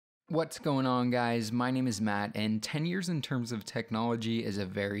What's going on, guys? My name is Matt, and 10 years in terms of technology is a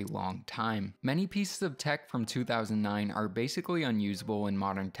very long time. Many pieces of tech from 2009 are basically unusable in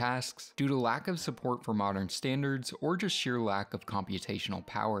modern tasks due to lack of support for modern standards or just sheer lack of computational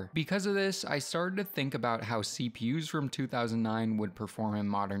power. Because of this, I started to think about how CPUs from 2009 would perform in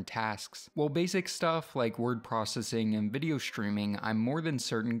modern tasks. While basic stuff like word processing and video streaming I'm more than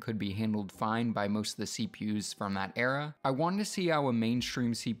certain could be handled fine by most of the CPUs from that era, I wanted to see how a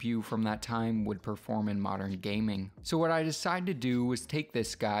mainstream CPU from that time would perform in modern gaming. So what I decided to do was take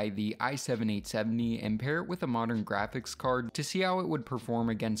this guy, the i7-870, and pair it with a modern graphics card to see how it would perform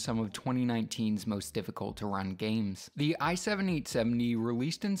against some of 2019's most difficult to run games. The i7-870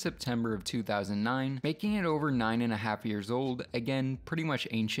 released in September of 2009, making it over 9.5 years old, again pretty much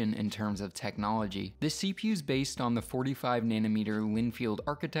ancient in terms of technology. This CPU is based on the 45nm Linfield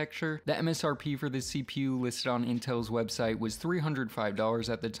architecture. The MSRP for this CPU listed on Intel's website was $305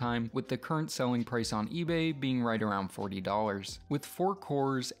 at the time, with the current selling price on eBay being right around $40. With 4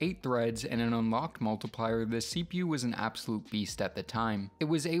 cores, 8 threads, and an unlocked multiplier, the CPU was an absolute beast at the time. It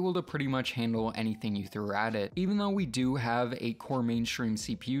was able to pretty much handle anything you threw at it. Even though we do have 8-core mainstream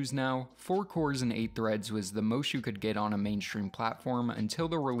CPUs now, 4 cores and 8 threads was the most you could get on a mainstream platform until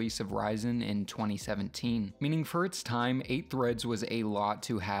the release of Ryzen in 2017, meaning for its time, 8 threads was a lot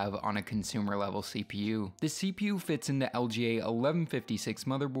to have on a consumer level CPU. The CPU fits into LGA 1156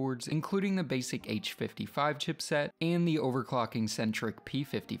 motherboards, including the basic H55 chipset and the overclocking centric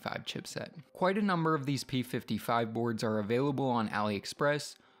P55 chipset. Quite a number of these P55 boards are available on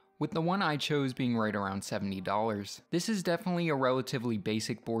AliExpress, with the one I chose being right around $70. This is definitely a relatively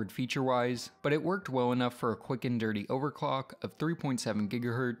basic board feature-wise, but it worked well enough for a quick and dirty overclock of 3.7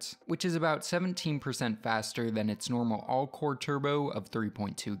 GHz, which is about 17% faster than its normal all-core turbo of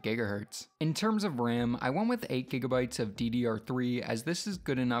 3.2 GHz. In terms of RAM, I went with 8 GB of DDR3 as this is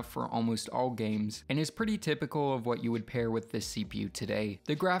good enough for almost all games and is pretty typical of what you would pair with this CPU today.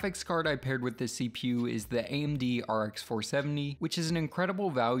 The graphics card I paired with this CPU is the AMD RX 470, which is an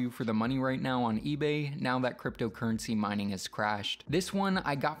incredible value for the money right now on eBay now that cryptocurrency mining has crashed. This one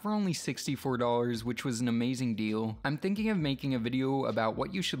I got for only $64, which was an amazing deal. I'm thinking of making a video about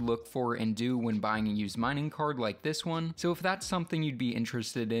what you should look for and do when buying a used mining card like this one, so if that's something you'd be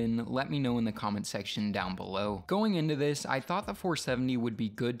interested in, let me know in the comment section down below. Going into this, I thought the 470 would be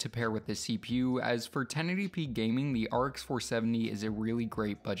good to pair with the CPU, as for 1080p gaming the RX 470 is a really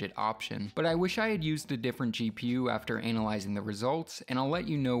great budget option, but I wish I had used a different GPU after analyzing the results, and I'll let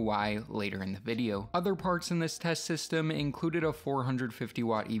you know why later in the video. Other parts in this test system included a 450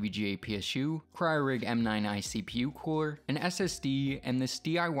 watt EVGA PSU, Cryorig M9i CPU cooler, an SSD, and this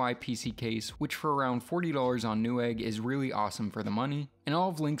DIY PC case, which for around $40 on Newegg is really awesome for the money. And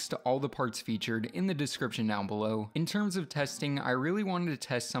I'll have links to all the parts featured in the description down below. In terms of testing, I really wanted to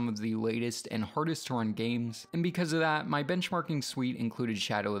test some of the latest and hardest to run games, and because of that, my benchmarking suite included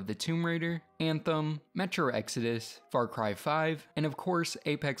Shadow of the Tomb Raider, Anthem, Metro Exodus, Far Cry 5, and of course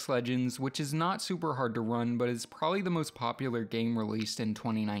Apex Legends, which is not super hard to run but is probably the most popular game released in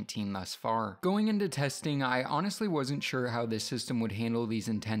 2019 thus far. Going into testing, I honestly wasn't sure how this system would handle these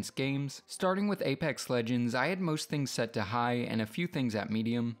intense games. Starting with Apex Legends, I had most things set to high and a few things at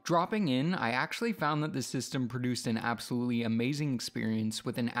medium. Dropping in, I actually found that the system produced an absolutely amazing experience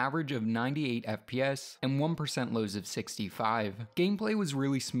with an average of 98 FPS and 1% lows of 65. Gameplay was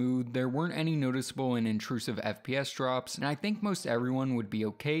really smooth, there weren't any noticeable and intrusive FPS drops, and I think most everyone would be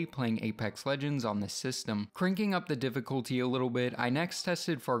okay playing Apex Legends on this system. Cranking up the difficulty a little bit, I next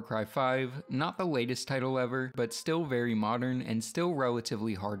tested Far Cry 5, not the latest title ever, but still very modern and still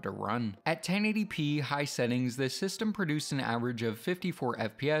relatively hard to run. At 1080p high settings, the system produced an average of 54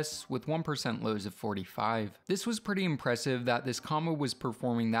 FPS with 1% lows of 45. This was pretty impressive that this combo was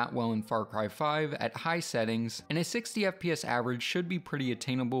performing that well in Far Cry 5 at high settings, and a 60 FPS average should be pretty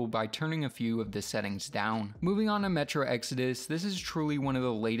attainable by turning a few of the settings down. Moving on to Metro Exodus, this is truly one of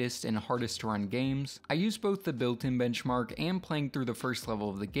the latest and hardest to run games. I used both the built-in benchmark and playing through the first level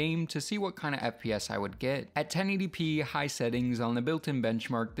of the game to see what kind of FPS I would get. At 1080p high settings on the built-in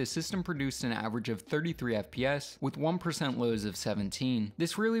benchmark, the system produced an average of 33 FPS with 1% lows of 17.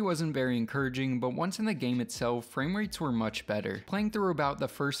 This really wasn't very encouraging, but once in the game itself, frame rates were much better. Playing through about the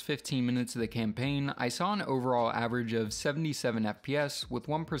first 15 minutes of the campaign, I saw an overall average of 77 FPS with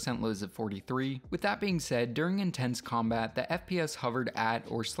 1% lows of 43. With that being said, during intense combat, the FPS hovered at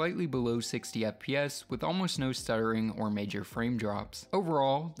or slightly below 60 FPS with almost no stuttering or major frame drops.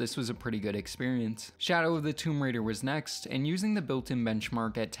 Overall, this was a pretty good experience. Shadow of the Tomb Raider was next, and using the built-in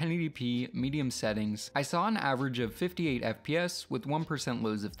benchmark at 1080p medium settings, I saw an average of 58 FPS with with 1%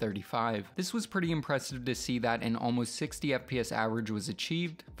 lows of 35. This was pretty impressive to see that an almost 60 FPS average was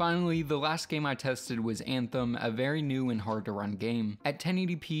achieved. Finally, the last game I tested was Anthem, a very new and hard to run game. At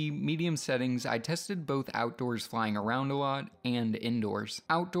 1080p medium settings, I tested both outdoors flying around a lot and indoors.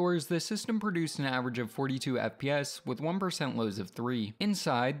 Outdoors, the system produced an average of 42 FPS with 1% lows of 3.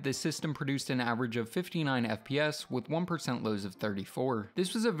 Inside, the system produced an average of 59 FPS with 1% lows of 34.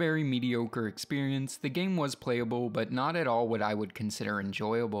 This was a very mediocre experience. The game was playable, but not at all what I would consider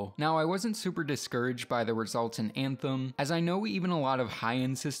enjoyable. Now, I wasn't super discouraged by the results in Anthem, as I know even a lot of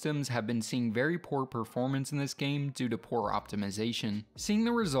high-end systems have been seeing very poor performance in this game due to poor optimization. Seeing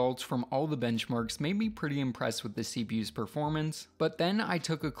the results from all the benchmarks made me pretty impressed with the CPU's performance, but then I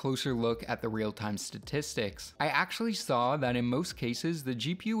took a closer look at the real-time statistics. I actually saw that in most cases the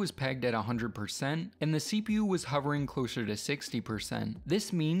GPU was pegged at 100% and the CPU was hovering closer to 60%.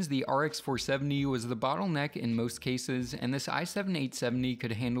 This means the RX 470 was the bottleneck in most cases, and this i7-870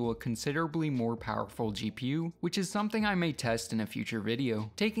 could handle a considerably more powerful GPU, which is something I may test in a future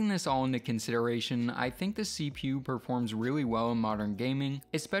video. Taking this all into consideration, I think the CPU performs really well in modern gaming,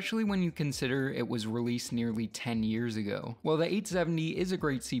 especially when you consider it was released nearly 10 years ago. While the 870 is a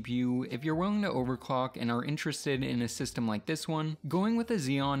great CPU, if you're willing to overclock and are interested in a system like this one, going with a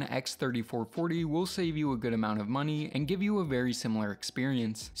Xeon X3440 will save you a good amount of money and give you a very similar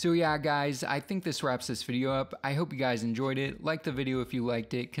experience. So yeah guys, I think this wraps this video up. I hope you guys enjoyed it. Like the video if you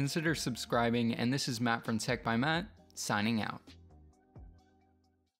liked it, consider subscribing, and this is Matt from Tech by Matt, signing out.